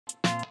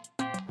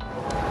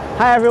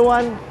Hi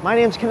everyone, my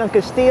name is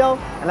Takashi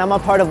and I'm a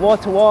part of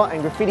wall-to-wall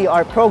and graffiti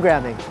art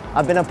programming.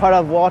 I've been a part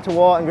of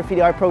wall-to-wall and graffiti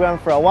art program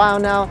for a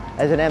while now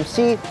as an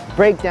MC,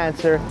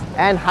 breakdancer,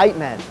 and hype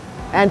man.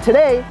 And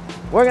today,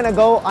 we're gonna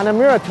go on a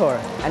mural tour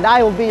and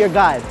I will be your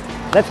guide.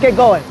 Let's get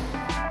going.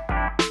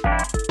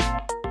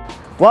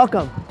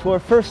 Welcome to our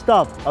first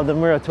stop of the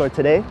mural tour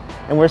today,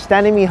 and we're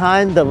standing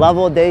behind the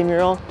Level Day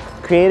mural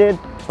created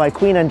by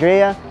Queen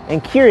Andrea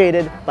and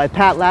curated by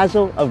Pat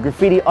Lazo of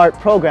Graffiti Art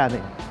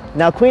Programming.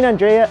 Now, Queen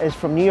Andrea is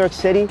from New York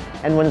City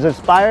and was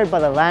inspired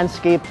by the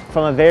landscape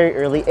from a very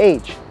early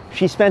age.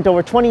 She spent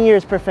over 20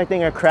 years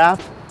perfecting her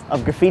craft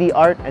of graffiti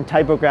art and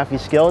typography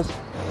skills.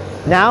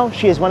 Now,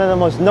 she is one of the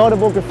most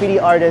notable graffiti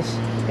artists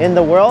in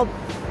the world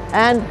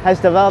and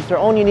has developed her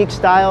own unique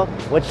style,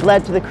 which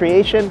led to the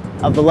creation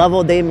of the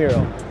Level Day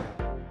mural.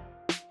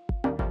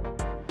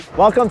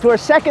 Welcome to our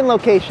second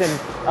location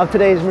of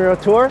today's mural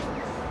tour,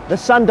 the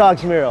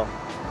Sundogs mural.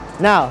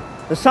 Now,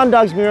 the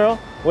Sundogs mural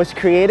was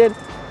created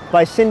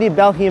by Cindy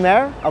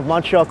Belhumeur of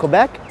Montreal,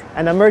 Quebec,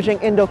 and emerging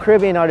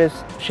Indo-Caribbean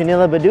artist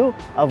Shanila Badu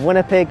of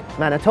Winnipeg,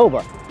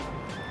 Manitoba.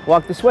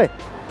 Walk this way.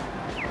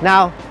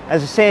 Now,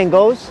 as the saying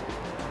goes,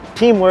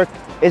 teamwork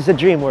is the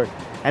dream work.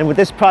 And with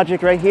this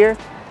project right here,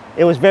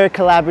 it was very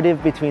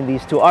collaborative between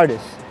these two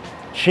artists.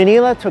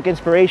 Shanila took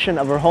inspiration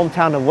of her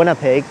hometown of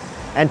Winnipeg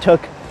and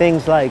took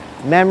things like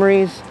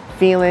memories,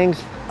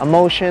 feelings,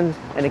 emotions,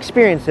 and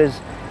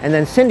experiences, and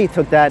then Cindy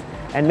took that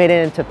and made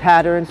it into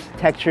patterns,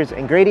 textures,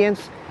 and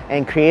gradients,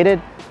 and created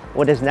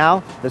what is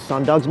now the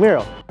Sundogs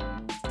mural.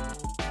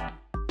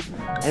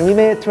 And we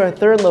made it to our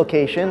third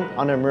location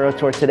on our mural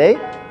tour today,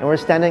 and we're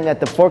standing at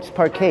the Forks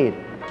Parkade.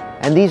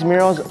 And these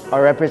murals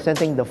are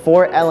representing the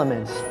four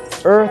elements: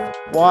 earth,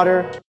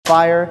 water,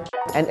 fire,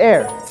 and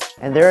air.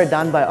 And they are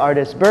done by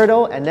artists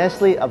Berto and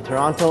Nestle of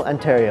Toronto,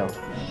 Ontario.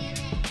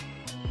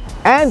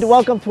 And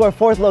welcome to our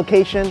fourth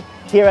location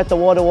here at the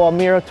Wall-to-Wall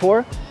mural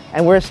tour.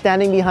 And we're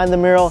standing behind the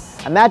mural,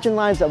 Imagine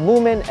Lines of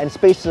Movement and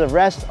Spaces of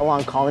Rest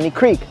along Colony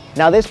Creek.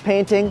 Now, this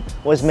painting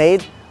was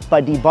made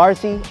by Dee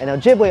Barzi, an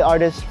Ojibwe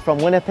artist from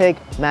Winnipeg,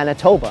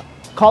 Manitoba.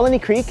 Colony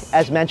Creek,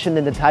 as mentioned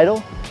in the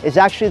title, is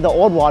actually the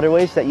old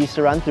waterways that used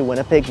to run through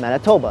Winnipeg,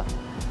 Manitoba.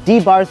 Dee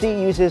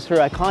Barzi uses her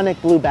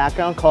iconic blue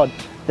background called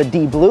the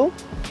Dee Blue,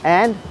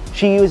 and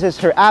she uses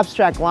her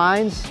abstract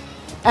lines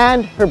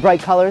and her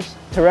bright colors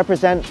to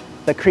represent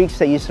the creeks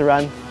that used to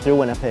run through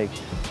Winnipeg.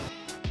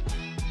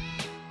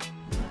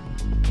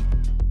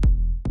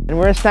 And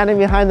we're standing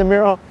behind the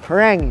mural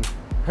Harangi.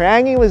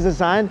 Harangi was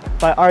designed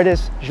by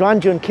artist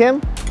Juan-Jun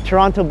Kim,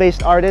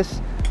 Toronto-based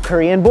artist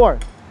Korean Boar.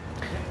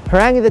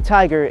 Harangi the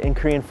tiger in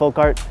Korean folk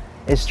art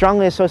is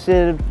strongly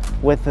associated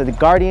with the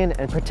guardian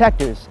and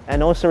protectors,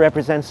 and also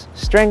represents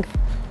strength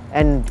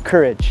and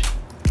courage.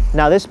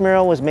 Now, this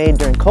mural was made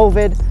during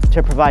COVID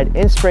to provide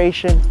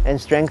inspiration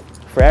and strength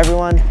for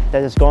everyone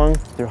that is going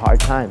through hard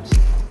times.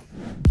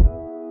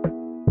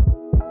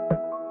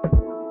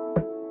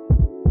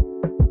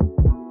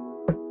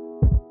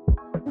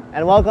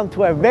 And welcome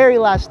to our very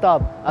last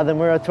stop of the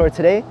mural tour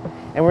today.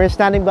 And we're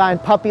standing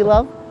behind Puppy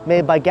Love,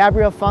 made by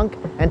Gabrielle Funk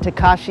and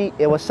Takashi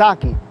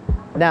Iwasaki.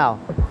 Now,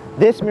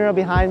 this mural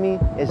behind me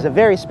is a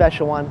very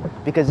special one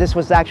because this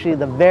was actually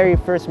the very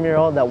first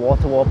mural that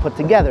Wall-to-Wall put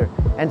together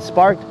and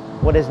sparked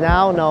what is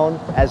now known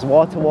as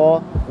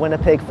Wall-to-Wall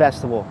Winnipeg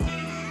Festival.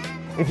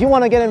 If you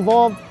want to get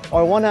involved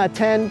or want to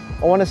attend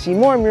or want to see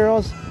more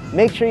murals,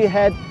 make sure you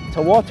head to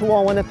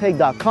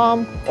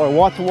walltowallwinnipeg.com or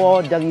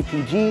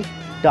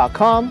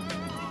walltowallwpg.com.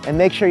 and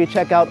make sure you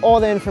check out all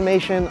the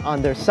information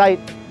on their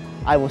site.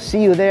 I will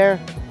see you there.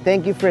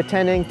 Thank you for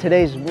attending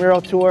today's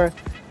mural tour.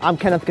 I'm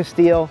Kenneth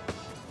Castillo.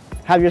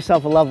 Have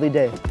yourself a lovely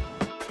day.